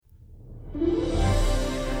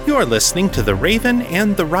You're listening to The Raven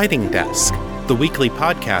and the Writing Desk, the weekly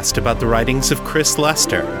podcast about the writings of Chris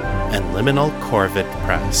Lester and Liminal Corvid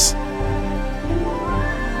Press.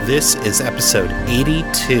 This is episode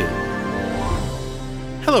 82.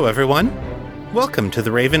 Hello, everyone. Welcome to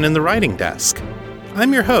The Raven and the Writing Desk.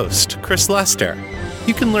 I'm your host, Chris Lester.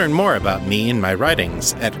 You can learn more about me and my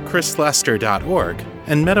writings at chrislester.org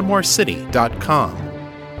and metamorcity.com.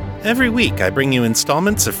 Every week, I bring you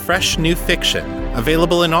installments of fresh new fiction,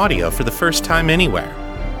 available in audio for the first time anywhere.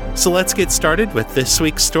 So let's get started with this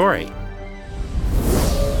week's story.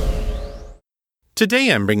 Today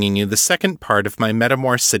I'm bringing you the second part of my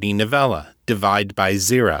Metamorcity novella, Divide by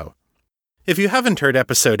Zero. If you haven't heard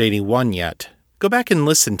episode 81 yet, go back and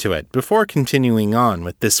listen to it before continuing on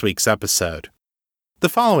with this week's episode. The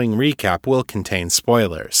following recap will contain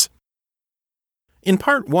spoilers. In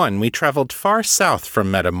Part 1, we traveled far south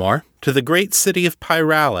from Metamor to the great city of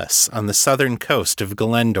Pyralis on the southern coast of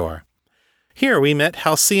Galendor. Here we met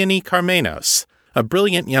Halcyone Carmenos, a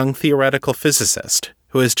brilliant young theoretical physicist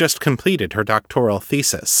who has just completed her doctoral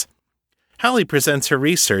thesis. Hallie presents her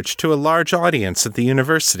research to a large audience at the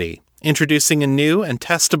university, introducing a new and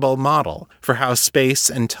testable model for how space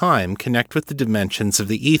and time connect with the dimensions of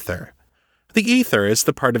the ether. The ether is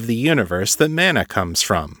the part of the universe that mana comes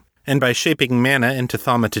from, and by shaping mana into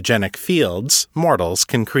thaumatogenic fields, mortals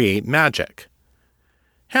can create magic.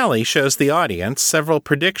 Hallie shows the audience several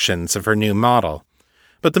predictions of her new model,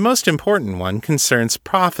 but the most important one concerns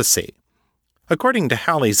prophecy. According to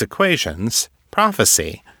Hallie's equations,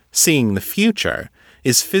 prophecy, seeing the future,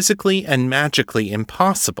 is physically and magically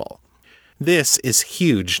impossible. This is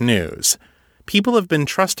huge news. People have been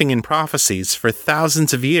trusting in prophecies for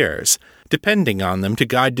thousands of years, depending on them to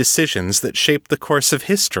guide decisions that shape the course of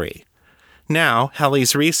history. Now,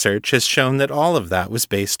 Hallie's research has shown that all of that was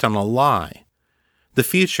based on a lie. The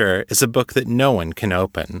future is a book that no one can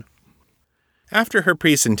open. After her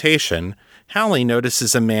presentation, Hallie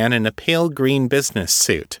notices a man in a pale green business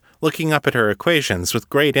suit, looking up at her equations with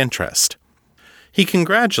great interest. He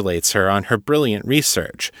congratulates her on her brilliant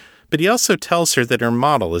research, but he also tells her that her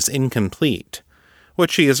model is incomplete.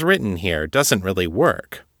 What she has written here doesn't really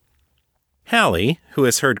work. Hallie, who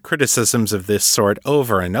has heard criticisms of this sort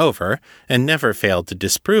over and over and never failed to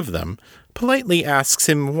disprove them, politely asks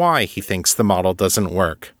him why he thinks the model doesn't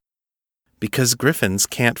work. "Because griffins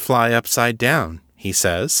can't fly upside down," he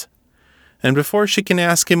says. And before she can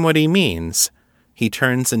ask him what he means, he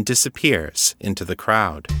turns and disappears into the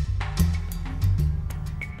crowd.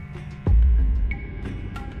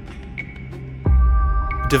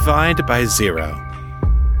 Divide by Zero,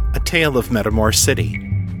 a tale of Metamor City.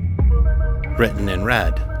 Written and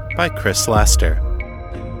read by Chris Lester.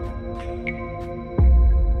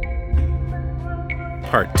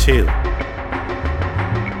 Part 2.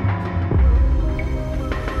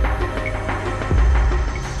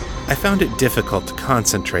 I found it difficult to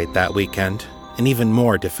concentrate that weekend, and even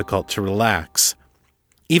more difficult to relax.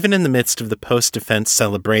 Even in the midst of the post-defense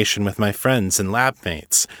celebration with my friends and lab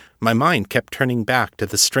mates, my mind kept turning back to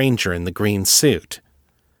the stranger in the green suit.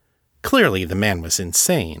 Clearly the man was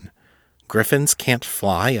insane. Griffins can't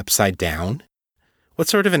fly upside down? What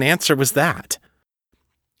sort of an answer was that?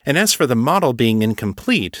 And as for the model being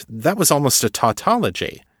incomplete, that was almost a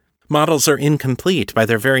tautology. Models are incomplete by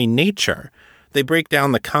their very nature. They break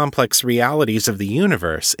down the complex realities of the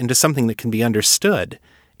universe into something that can be understood,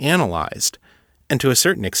 analyzed, and to a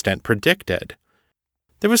certain extent predicted.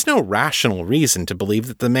 There was no rational reason to believe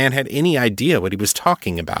that the man had any idea what he was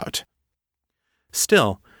talking about.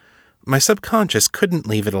 Still, my subconscious couldn't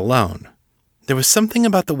leave it alone. There was something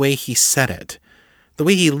about the way he said it, the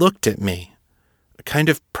way he looked at me, a kind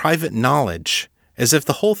of private knowledge, as if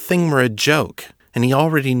the whole thing were a joke, and he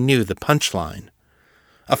already knew the punchline.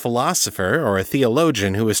 A philosopher or a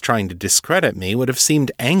theologian who was trying to discredit me would have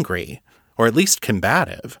seemed angry, or at least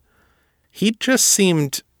combative. He just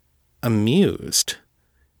seemed amused.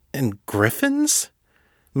 And griffins?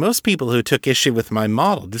 Most people who took issue with my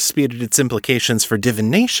model disputed its implications for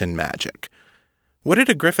divination magic. What did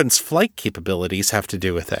a griffin's flight capabilities have to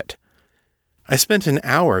do with it? I spent an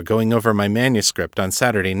hour going over my manuscript on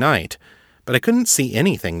Saturday night, but I couldn't see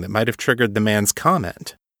anything that might have triggered the man's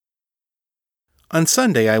comment. On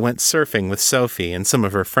Sunday, I went surfing with Sophie and some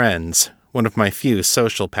of her friends, one of my few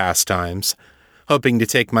social pastimes, hoping to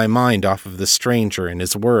take my mind off of the stranger and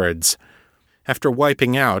his words. After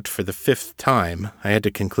wiping out for the 5th time, I had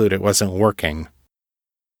to conclude it wasn't working.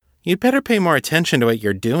 "You'd better pay more attention to what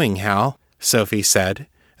you're doing, Hal," Sophie said,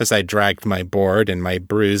 as I dragged my board and my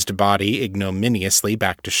bruised body ignominiously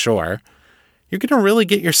back to shore. "You're going to really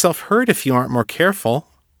get yourself hurt if you aren't more careful."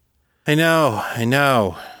 I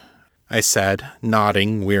know. I said,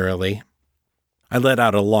 nodding wearily. I let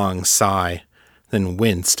out a long sigh, then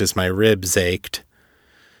winced as my ribs ached.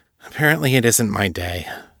 Apparently it isn't my day.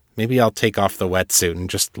 Maybe I'll take off the wetsuit and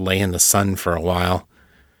just lay in the sun for a while.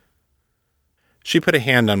 She put a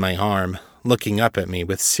hand on my arm, looking up at me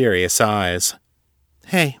with serious eyes.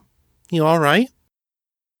 Hey, you all right?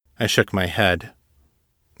 I shook my head.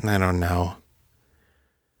 I don't know.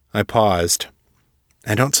 I paused.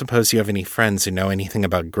 I don't suppose you have any friends who know anything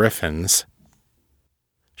about griffins.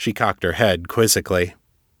 She cocked her head quizzically.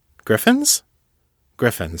 Griffins?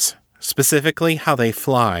 Griffins. Specifically, how they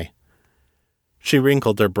fly. She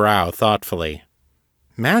wrinkled her brow thoughtfully.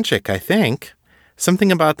 Magic, I think.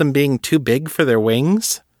 Something about them being too big for their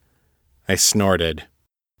wings? I snorted.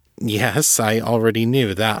 Yes, I already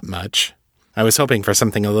knew that much. I was hoping for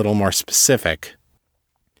something a little more specific.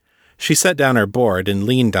 She set down her board and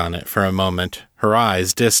leaned on it for a moment, her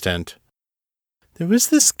eyes distant. There was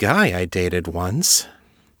this guy I dated once.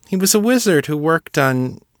 He was a wizard who worked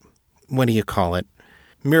on, what do you call it?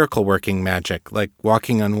 Miracle-working magic, like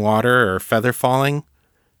walking on water or feather falling?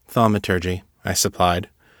 Thaumaturgy, I supplied.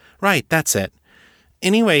 Right, that's it.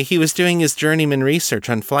 Anyway, he was doing his journeyman research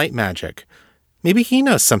on flight magic. Maybe he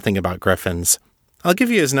knows something about griffins. I'll give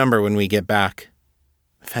you his number when we get back.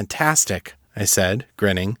 Fantastic, I said,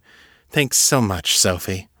 grinning. Thanks so much,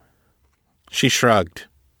 Sophie. She shrugged.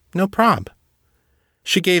 No prob.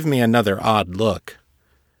 She gave me another odd look.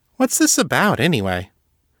 What's this about, anyway?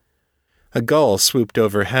 A gull swooped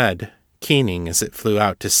overhead, keening as it flew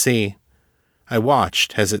out to sea. I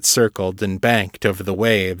watched as it circled and banked over the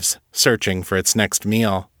waves, searching for its next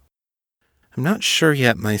meal. I'm not sure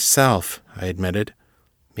yet myself, I admitted.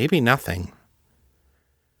 Maybe nothing.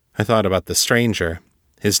 I thought about the stranger,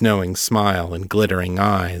 his knowing smile and glittering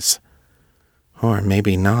eyes. Or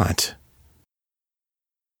maybe not.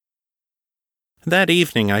 That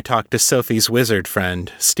evening I talked to Sophie's wizard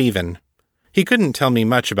friend, Stephen. He couldn't tell me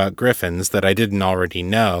much about griffins that I didn't already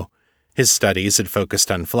know. His studies had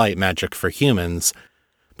focused on flight magic for humans.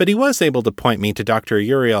 But he was able to point me to Dr.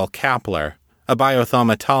 Uriel Kapler, a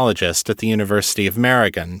biothaumatologist at the University of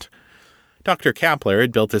Maryland. Dr. Kapler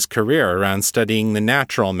had built his career around studying the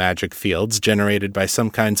natural magic fields generated by some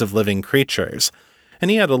kinds of living creatures, and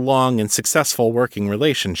he had a long and successful working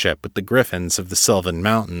relationship with the griffins of the Sylvan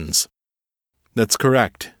Mountains. That's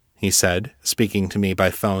correct, he said, speaking to me by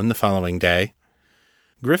phone the following day.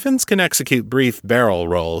 Griffins can execute brief barrel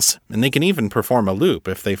rolls, and they can even perform a loop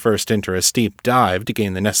if they first enter a steep dive to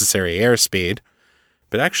gain the necessary airspeed.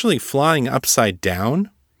 But actually flying upside down?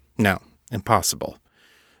 No, impossible.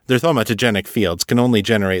 Their thaumatogenic fields can only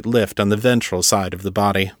generate lift on the ventral side of the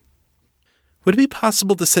body. Would it be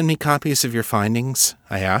possible to send me copies of your findings?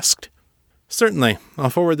 I asked. Certainly.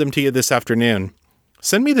 I'll forward them to you this afternoon.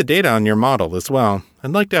 Send me the data on your model as well.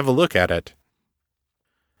 I'd like to have a look at it.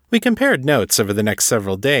 We compared notes over the next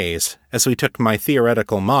several days as we took my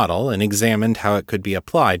theoretical model and examined how it could be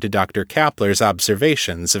applied to Dr. Kapler's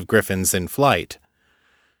observations of griffins in flight.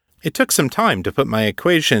 It took some time to put my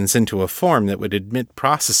equations into a form that would admit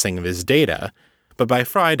processing of his data, but by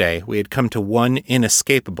Friday we had come to one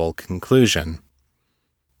inescapable conclusion.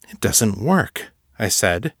 It doesn't work, I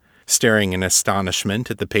said, staring in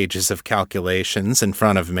astonishment at the pages of calculations in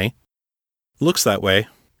front of me. Looks that way,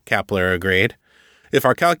 Kapler agreed. If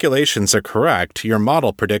our calculations are correct, your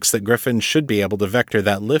model predicts that griffins should be able to vector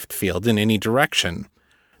that lift field in any direction.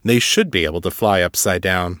 They should be able to fly upside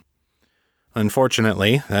down.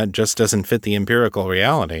 Unfortunately, that just doesn't fit the empirical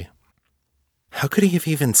reality. How could he have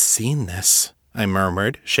even seen this? I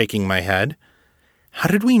murmured, shaking my head. How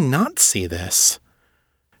did we not see this?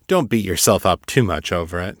 Don't beat yourself up too much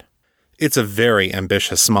over it. It's a very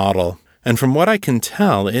ambitious model, and from what I can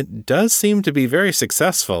tell, it does seem to be very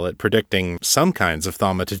successful at predicting some kinds of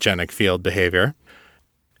thaumatogenic field behavior.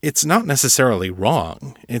 It's not necessarily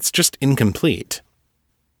wrong, it's just incomplete.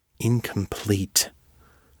 Incomplete.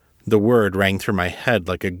 The word rang through my head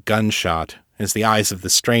like a gunshot as the eyes of the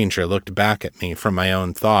stranger looked back at me from my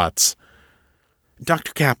own thoughts.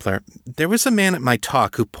 Dr. Kapler, there was a man at my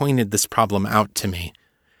talk who pointed this problem out to me.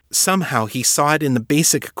 Somehow he saw it in the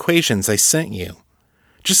basic equations I sent you.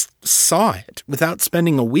 Just saw it, without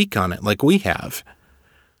spending a week on it like we have.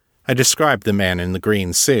 I described the man in the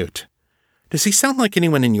green suit. Does he sound like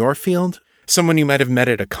anyone in your field? Someone you might have met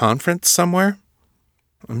at a conference somewhere?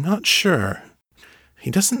 I'm not sure.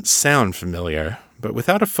 He doesn't sound familiar, but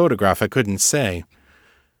without a photograph I couldn't say.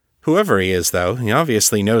 Whoever he is, though, he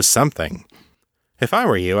obviously knows something. If I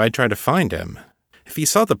were you, I'd try to find him. If he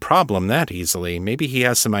saw the problem that easily, maybe he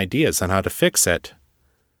has some ideas on how to fix it.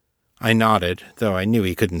 I nodded, though I knew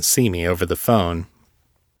he couldn't see me over the phone.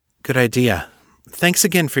 Good idea. Thanks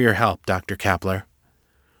again for your help, Dr. Kapler.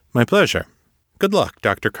 My pleasure. Good luck,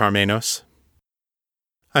 Dr. Carmenos.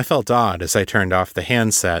 I felt odd as I turned off the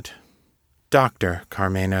handset. Dr.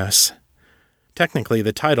 Carmenos. Technically,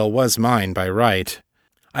 the title was mine by right.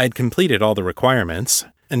 I had completed all the requirements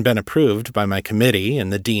and been approved by my committee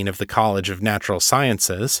and the dean of the College of Natural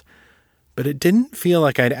Sciences, but it didn't feel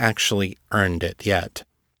like I'd actually earned it yet.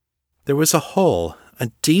 There was a hole,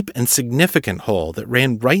 a deep and significant hole that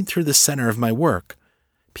ran right through the center of my work.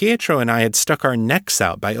 Pietro and I had stuck our necks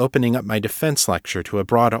out by opening up my defense lecture to a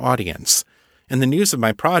broad audience, and the news of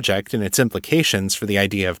my project and its implications for the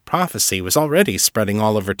idea of prophecy was already spreading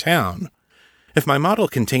all over town. If my model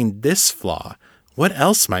contained this flaw, what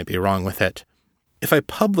else might be wrong with it? If I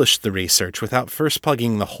published the research without first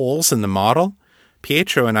plugging the holes in the model,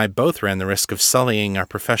 Pietro and I both ran the risk of sullying our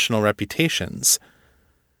professional reputations.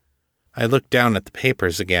 I looked down at the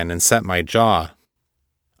papers again and set my jaw.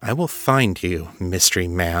 I will find you, mystery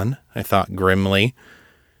man, I thought grimly,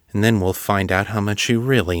 and then we'll find out how much you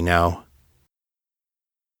really know.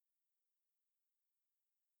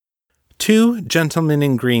 2 Gentlemen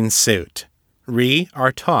in Green Suit.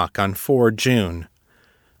 Our talk on 4 June.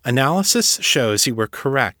 Analysis shows you were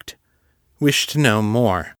correct. Wish to know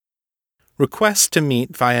more. Request to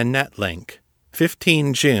meet via netlink.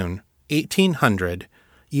 15 June, 1800,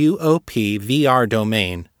 UOP VR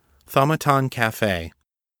domain, Thaumaton Cafe.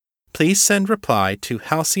 Please send reply to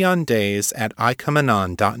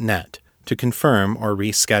halcyondays@icomeanon.net to confirm or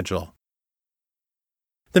reschedule.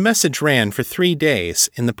 The message ran for 3 days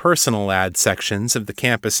in the personal ad sections of the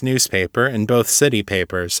campus newspaper and both city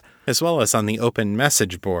papers, as well as on the open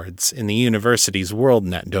message boards in the university's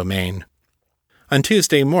WorldNet domain. On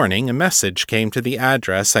Tuesday morning, a message came to the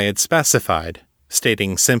address I had specified,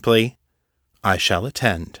 stating simply, I shall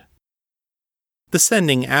attend. The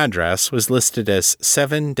sending address was listed as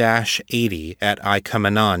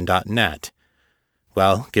 7-80@icomeanon.net.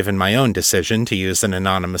 Well, given my own decision to use an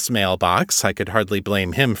anonymous mailbox, I could hardly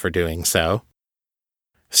blame him for doing so.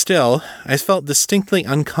 Still, I felt distinctly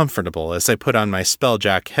uncomfortable as I put on my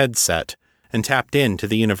Spelljack headset and tapped into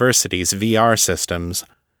the university's VR systems.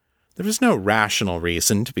 There was no rational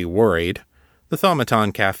reason to be worried. The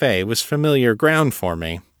Thaumaton Cafe was familiar ground for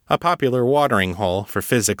me, a popular watering hole for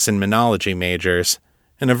physics and minology majors,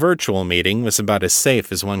 and a virtual meeting was about as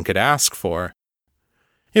safe as one could ask for.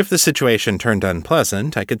 If the situation turned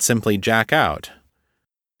unpleasant, I could simply jack out.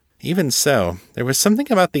 Even so, there was something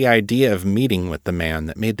about the idea of meeting with the man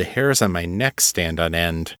that made the hairs on my neck stand on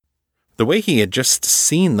end. The way he had just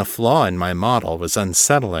seen the flaw in my model was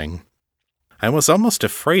unsettling. I was almost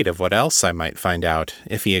afraid of what else I might find out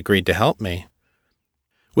if he agreed to help me.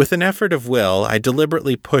 With an effort of will, I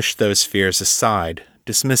deliberately pushed those fears aside,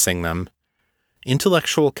 dismissing them.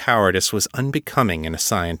 Intellectual cowardice was unbecoming in a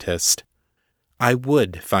scientist. I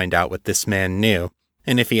would find out what this man knew,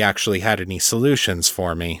 and if he actually had any solutions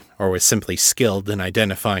for me, or was simply skilled in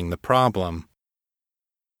identifying the problem.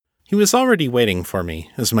 He was already waiting for me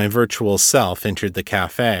as my virtual self entered the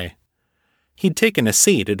cafe. He'd taken a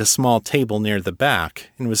seat at a small table near the back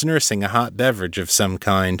and was nursing a hot beverage of some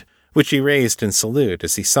kind, which he raised in salute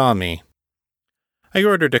as he saw me. I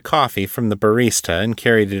ordered a coffee from the barista and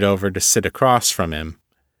carried it over to sit across from him.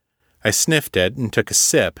 I sniffed it and took a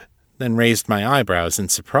sip, then raised my eyebrows in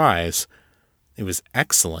surprise. It was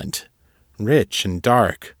excellent, rich and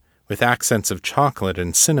dark, with accents of chocolate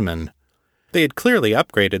and cinnamon. They had clearly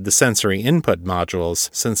upgraded the sensory input modules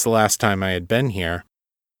since the last time I had been here.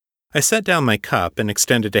 I set down my cup and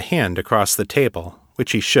extended a hand across the table,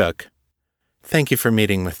 which he shook. Thank you for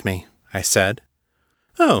meeting with me, I said.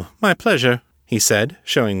 Oh, my pleasure, he said,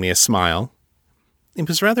 showing me a smile. It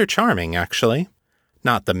was rather charming, actually.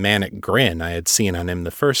 Not the manic grin I had seen on him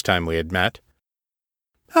the first time we had met.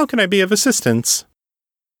 How can I be of assistance?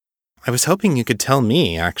 I was hoping you could tell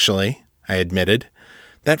me, actually, I admitted.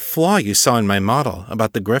 That flaw you saw in my model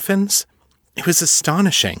about the griffins? It was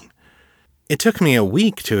astonishing. It took me a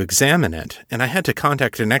week to examine it, and I had to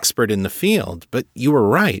contact an expert in the field, but you were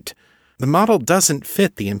right. The model doesn't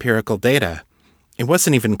fit the empirical data. It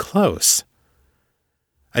wasn't even close.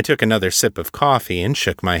 I took another sip of coffee and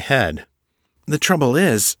shook my head. The trouble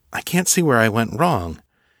is, I can't see where I went wrong.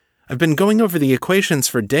 I've been going over the equations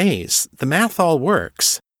for days. The math all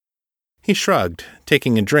works. He shrugged,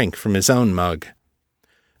 taking a drink from his own mug.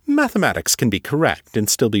 Mathematics can be correct and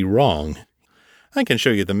still be wrong. I can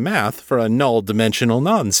show you the math for a null-dimensional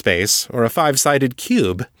non-space or a 5-sided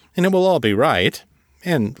cube, and it will all be right,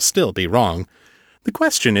 and still be wrong. The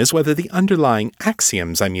question is whether the underlying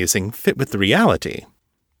axioms I'm using fit with the reality.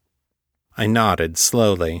 I nodded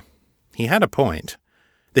slowly. He had a point.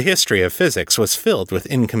 The history of physics was filled with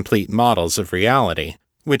incomplete models of reality,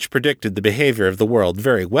 which predicted the behavior of the world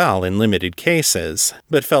very well in limited cases,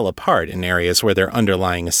 but fell apart in areas where their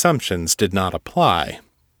underlying assumptions did not apply.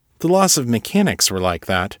 The laws of mechanics were like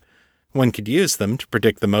that. One could use them to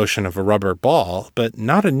predict the motion of a rubber ball, but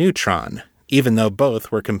not a neutron, even though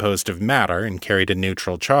both were composed of matter and carried a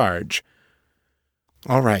neutral charge.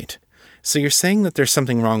 All right, so you're saying that there's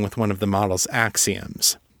something wrong with one of the model's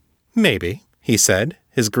axioms. Maybe, he said,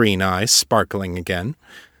 his green eyes sparkling again.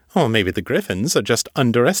 Or maybe the Griffins are just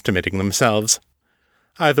underestimating themselves.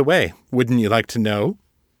 Either way, wouldn't you like to know?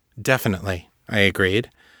 Definitely, I agreed.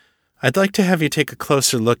 I'd like to have you take a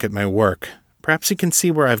closer look at my work. Perhaps you can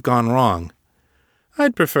see where I've gone wrong.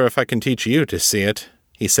 I'd prefer if I can teach you to see it,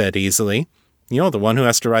 he said easily. You're the one who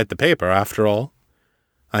has to write the paper, after all.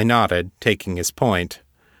 I nodded, taking his point.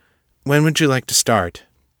 When would you like to start?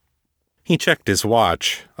 He checked his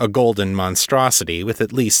watch, a golden monstrosity with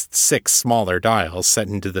at least 6 smaller dials set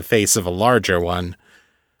into the face of a larger one.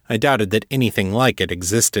 I doubted that anything like it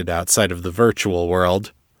existed outside of the virtual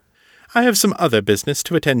world. I have some other business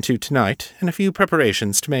to attend to tonight, and a few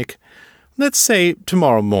preparations to make. Let's say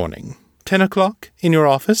tomorrow morning. 10 o'clock in your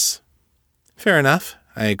office? Fair enough,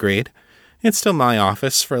 I agreed. It's still my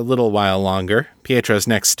office for a little while longer. Pietro's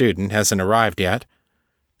next student hasn't arrived yet.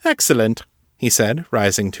 Excellent, he said,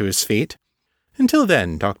 rising to his feet. Until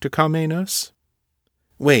then, Dr. Carmenos.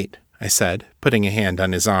 Wait, I said, putting a hand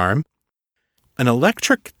on his arm. An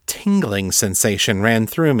electric tingling sensation ran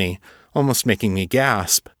through me, almost making me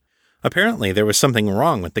gasp. Apparently there was something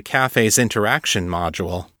wrong with the cafe's interaction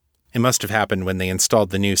module. It must have happened when they installed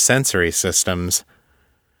the new sensory systems.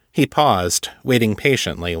 He paused, waiting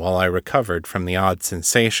patiently while I recovered from the odd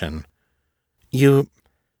sensation. You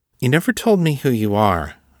never told me who you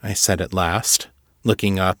are, I said at last,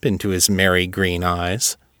 looking up into his merry green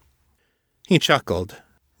eyes. He chuckled,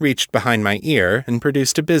 reached behind my ear, and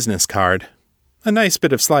produced a business card. A nice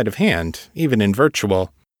bit of sleight of hand, even in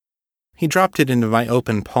virtual. He dropped it into my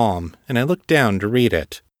open palm, and I looked down to read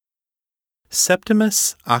it.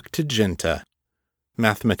 Septimus Octogenita.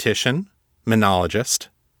 Mathematician, monologist,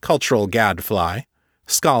 cultural gadfly,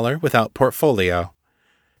 scholar without portfolio.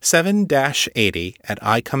 7-80 at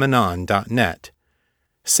icomeanon.net.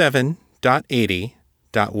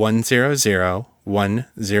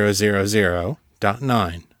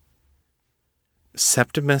 7.80.100.1000.9.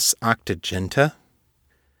 Septimus Octogenita?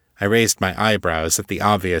 I raised my eyebrows at the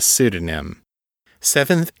obvious pseudonym.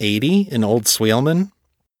 7th 80 in Old Sweelman?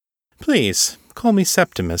 Please, call me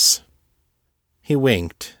Septimus. He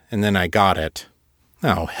winked, and then I got it.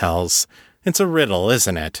 Oh, hells. It's a riddle,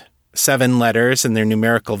 isn't it? 7 letters and their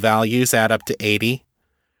numerical values add up to 80.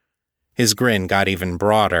 His grin got even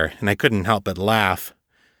broader, and I couldn't help but laugh.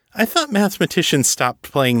 I thought mathematicians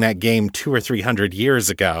stopped playing that game 200 or 300 years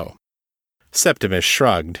ago. Septimus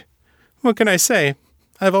shrugged. What can I say?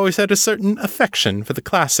 I've always had a certain affection for the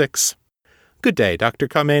classics. Good day, Dr.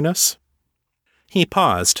 Carmenos. He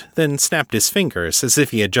paused, then snapped his fingers as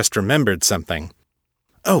if he had just remembered something.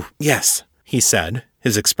 Oh, yes, he said,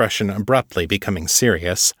 his expression abruptly becoming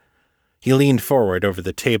serious. He leaned forward over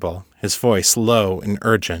the table, his voice low and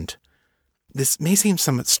urgent. This may seem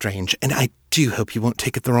somewhat strange, and I do hope you won't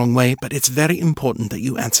take it the wrong way, but it's very important that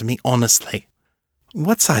you answer me honestly.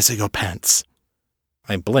 What size are your pants?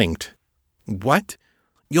 I blinked. What?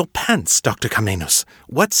 Your pants, Dr. Carmenos.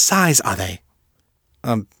 What size are they?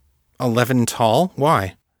 11 tall?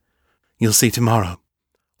 Why? You'll see tomorrow.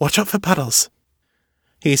 Watch out for puddles.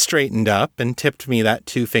 He straightened up and tipped me that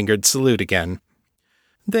 2-fingered salute again.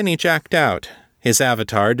 Then he jacked out, his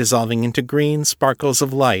avatar dissolving into green sparkles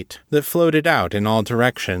of light that floated out in all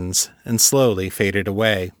directions and slowly faded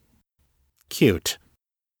away. Cute.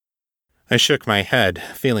 I shook my head,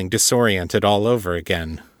 feeling disoriented all over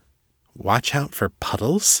again. Watch out for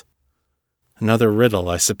puddles? Another riddle,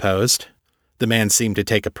 I supposed. The man seemed to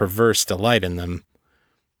take a perverse delight in them.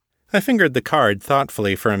 I fingered the card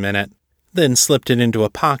thoughtfully for a minute, then slipped it into a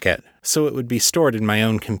pocket so it would be stored in my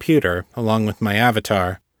own computer along with my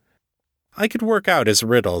avatar. I could work out his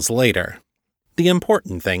riddles later. The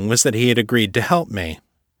important thing was that he had agreed to help me.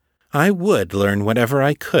 I would learn whatever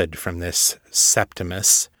I could from this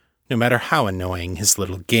Septimus, no matter how annoying his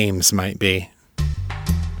little games might be.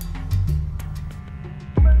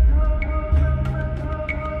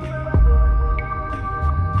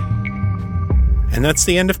 And that's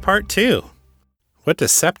the end of part 2. What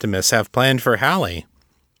does Septimus have planned for Hallie?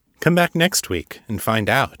 Come back next week and find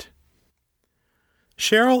out.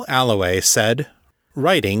 Cheryl Alloway said,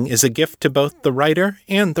 Writing is a gift to both the writer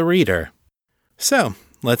and the reader. So,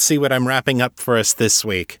 let's see what I'm wrapping up for us this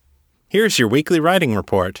week. Here's your weekly writing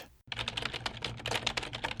report.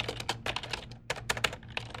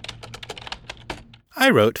 I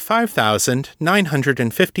wrote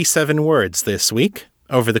 5,957 words this week,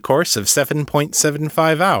 over the course of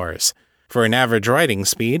 7.75 hours, for an average writing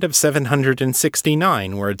speed of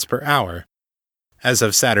 769 words per hour. As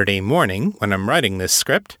of Saturday morning, when I'm writing this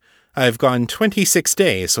script, I've gone 26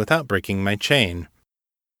 days without breaking my chain.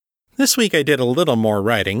 This week I did a little more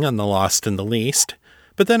writing on The Lost and the Least,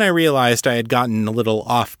 but then I realized I had gotten a little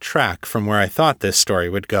off track from where I thought this story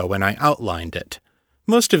would go when I outlined it.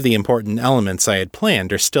 Most of the important elements I had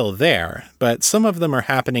planned are still there, but some of them are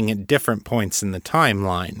happening at different points in the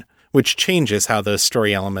timeline, which changes how those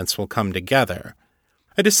story elements will come together.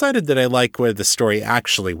 I decided that I like where the story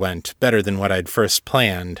actually went better than what I'd first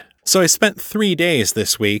planned, so I spent 3 days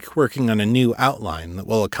this week working on a new outline that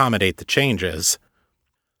will accommodate the changes.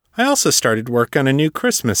 I also started work on a new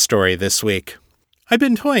Christmas story this week. I've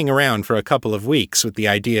been toying around for a couple of weeks with the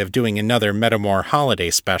idea of doing another Metamore holiday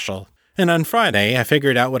special, and on Friday I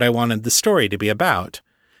figured out what I wanted the story to be about.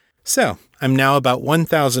 So, I'm now about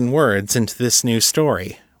 1,000 words into this new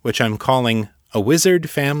story, which I'm calling A Wizard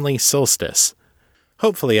Family Solstice.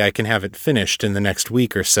 Hopefully I can have it finished in the next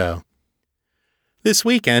week or so. This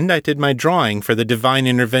weekend I did my drawing for the Divine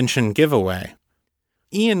Intervention giveaway.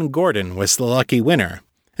 Ian Gordon was the lucky winner,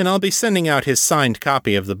 and I'll be sending out his signed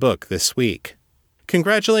copy of the book this week.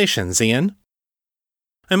 Congratulations, Ian!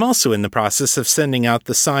 I'm also in the process of sending out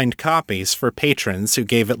the signed copies for patrons who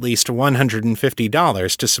gave at least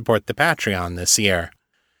 $150 to support the Patreon this year.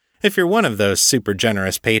 If you're one of those super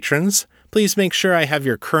generous patrons, please make sure I have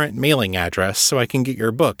your current mailing address so I can get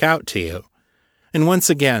your book out to you. And once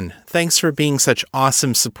again, thanks for being such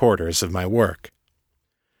awesome supporters of my work.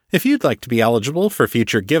 If you'd like to be eligible for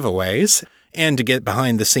future giveaways, and to get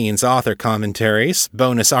behind-the-scenes author commentaries,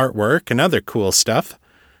 bonus artwork, and other cool stuff,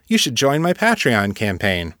 you should join my Patreon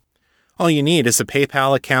campaign. All you need is a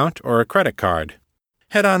PayPal account or a credit card.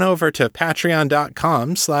 Head on over to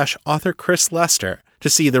patreon.com/author Chris Lester to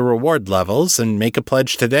see the reward levels and make a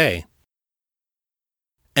pledge today.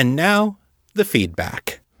 And now, the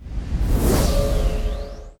feedback.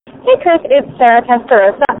 Hey Chris, it's Sarah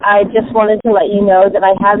Testarossa. I just wanted to let you know that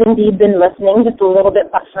I have indeed been listening, just a little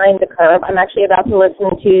bit behind the curve. I'm actually about to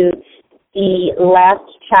listen to the last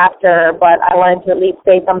chapter, but I wanted to at least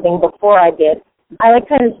say something before I did. I like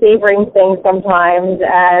kind of savoring things sometimes,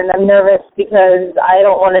 and I'm nervous because I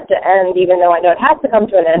don't want it to end, even though I know it has to come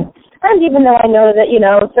to an end. And even though I know that,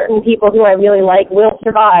 certain people who I really like will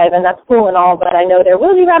survive, and that's cool and all, but I know there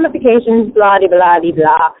will be ramifications,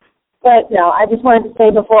 blah-de-blah-de-blah. But no, I just wanted to say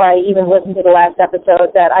before I even listened to the last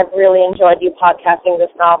episode that I've really enjoyed you podcasting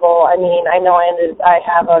this novel. I mean, I know I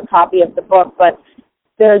have a copy of the book, but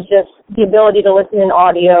there's just the ability to listen in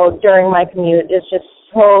audio during my commute is just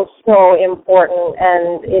so important,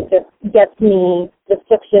 and it just gets me the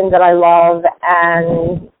fiction that I love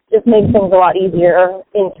and just makes things a lot easier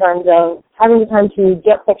in terms of having the time to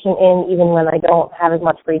get fiction in even when I don't have as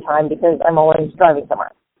much free time because I'm always driving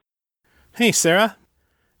somewhere. Hey, Sarah.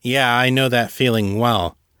 Yeah, I know that feeling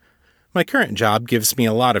well. My current job gives me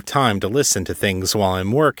a lot of time to listen to things while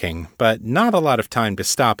I'm working, but not a lot of time to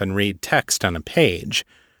stop and read text on a page,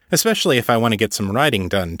 especially if I want to get some writing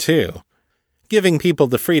done, too. Giving people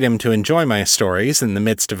the freedom to enjoy my stories in the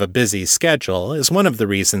midst of a busy schedule is one of the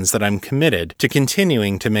reasons that I'm committed to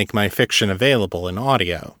continuing to make my fiction available in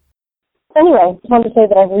audio. Anyway, just wanted to say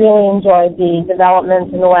that I've really enjoyed the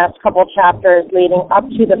developments in the last couple chapters leading up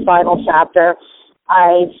to the final chapter.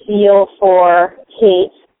 I feel for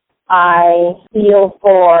Kate. I feel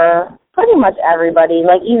for pretty much everybody,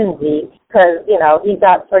 like even Zeke, because, he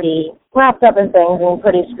got pretty wrapped up in things and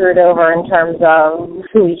pretty screwed over in terms of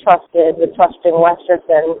who he trusted with trusting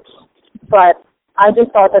Westerson. But I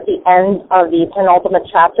just thought that the end of the penultimate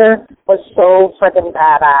chapter was so freaking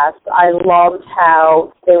badass. I loved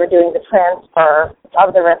how they were doing the transfer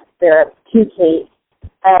of the Rift Spirit to Kate.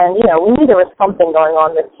 And, we knew there was something going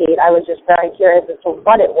on with Kate. I was just very curious as to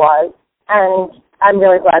what it was. And I'm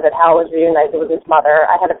really glad that Hal was reunited with his mother.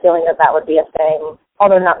 I had a feeling that that would be a thing,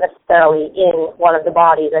 although not necessarily in one of the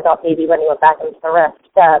bodies. I thought maybe when he went back into the Rift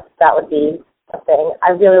that would be a thing.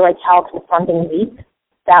 I really liked Hal confronting Zeke.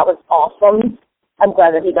 That was awesome. I'm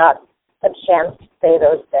glad that he got a chance to say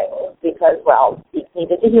those things because, Zeke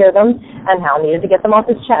needed to hear them and Hal needed to get them off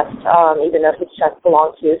his chest, even though his chest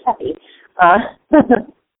belonged to Seppi.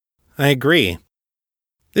 I agree.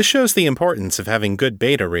 This shows the importance of having good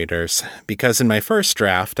beta readers, because in my first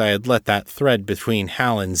draft I had let that thread between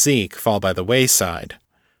Hal and Zeke fall by the wayside.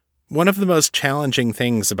 One of the most challenging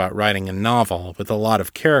things about writing a novel with a lot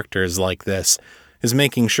of characters like this is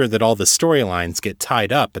making sure that all the storylines get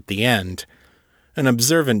tied up at the end. An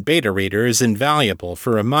observant beta reader is invaluable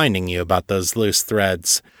for reminding you about those loose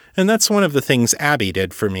threads, And that's one of the things Abby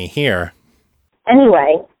did for me here.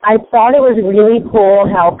 Anyway, I thought it was really cool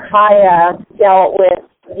how Kaya dealt with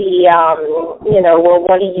the, well,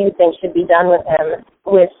 what do you think should be done with him,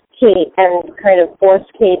 with Kate, and kind of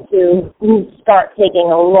forced Kate to start taking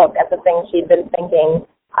a look at the things she'd been thinking.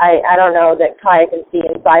 I don't know that Kaya can see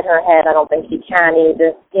inside her head. I don't think she can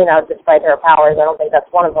either, despite her powers. I don't think that's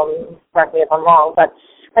one of them. Correct me if I'm wrong. But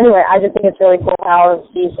anyway, I just think it's really cool how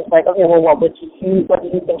she's just like, okay, well, what do you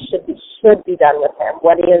think should be done with him?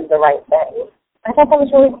 What is the right thing? I thought that was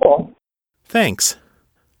really cool. Thanks.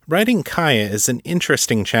 Writing Kaya is an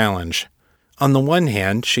interesting challenge. On the one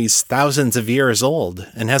hand, she's thousands of years old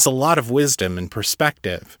and has a lot of wisdom and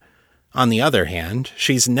perspective. On the other hand,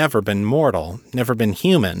 she's never been mortal, never been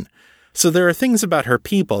human, so there are things about her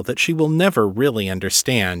people that she will never really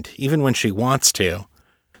understand, even when she wants to.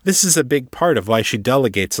 This is a big part of why she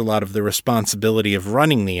delegates a lot of the responsibility of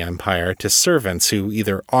running the Empire to servants who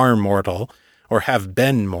either are mortal or have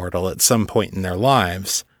been mortal at some point in their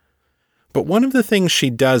lives. But one of the things she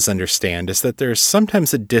does understand is that there's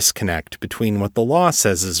sometimes a disconnect between what the law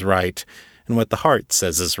says is right and what the heart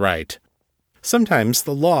says is right. Sometimes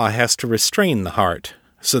the law has to restrain the heart,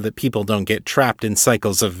 so that people don't get trapped in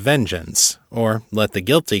cycles of vengeance, or let the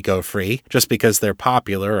guilty go free just because they're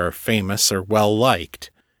popular or famous or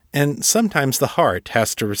well-liked. And sometimes the heart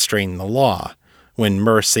has to restrain the law, when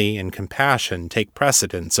mercy and compassion take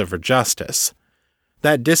precedence over justice.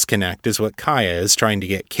 That disconnect is what Kaya is trying to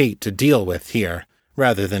get Kate to deal with here,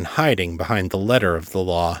 rather than hiding behind the letter of the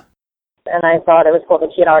law. And I thought it was cool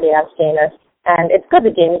that she had already asked Janus. And it's good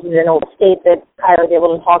that Janus is in a state that Kaya was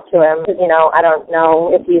able to talk to him. Because, I don't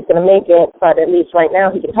know if he's going to make it, but at least right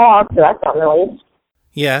now he can talk, so that's something at least.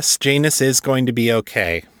 Yes, Janus is going to be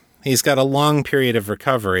okay. He's got a long period of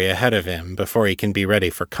recovery ahead of him before he can be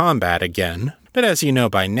ready for combat again. But as you know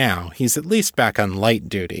by now, he's at least back on light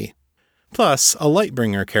duty. Plus, a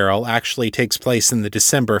Lightbringer Carol actually takes place in the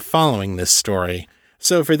December following this story.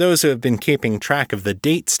 So for those who have been keeping track of the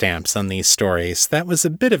date stamps on these stories, that was a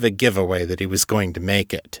bit of a giveaway that he was going to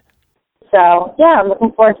make it. So, yeah, I'm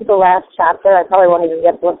looking forward to the last chapter. I probably won't even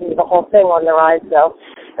get to listen to the whole thing on the ride, so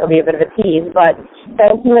it'll be a bit of a tease. But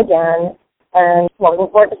thank you again, and looking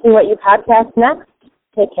forward to see what you podcast next.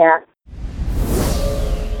 Take care.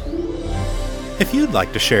 If you'd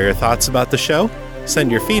like to share your thoughts about the show,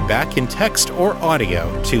 send your feedback in text or audio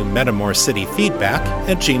to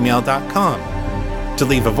metamorcityfeedback@gmail.com. To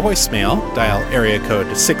leave a voicemail, dial area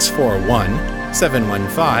code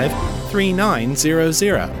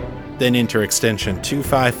 641-715-3900, then enter extension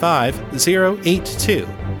 255082,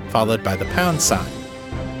 followed by the pound sign.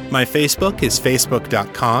 My Facebook is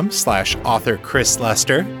facebook.com/author Chris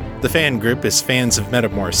Lester. The fan group is Fans of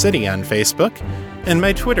Metamor City on Facebook, and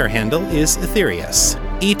my Twitter handle is Etherius,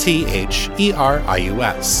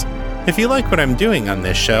 ETHERIUS. If you like what I'm doing on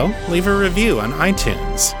this show, leave a review on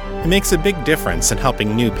iTunes. It makes a big difference in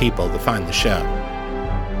helping new people to find the show.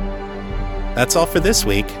 That's all for this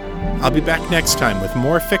week. I'll be back next time with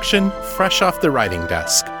more fiction fresh off the writing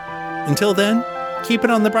desk. Until then, keep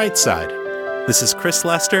it on the bright side. This is Chris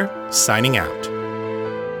Lester, signing out.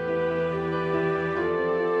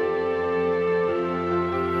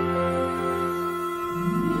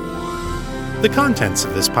 The contents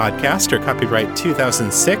of this podcast are copyright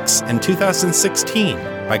 2006 and 2016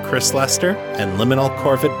 by Chris Lester and Liminal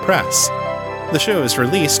Corvid Press. The show is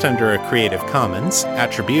released under a Creative Commons,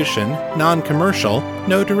 Attribution, Non-Commercial,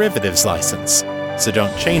 No Derivatives license. So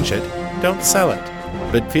don't change it, don't sell it,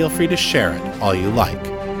 but feel free to share it all you like.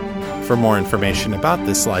 For more information about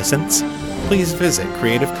this license, please visit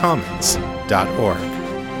creativecommons.org.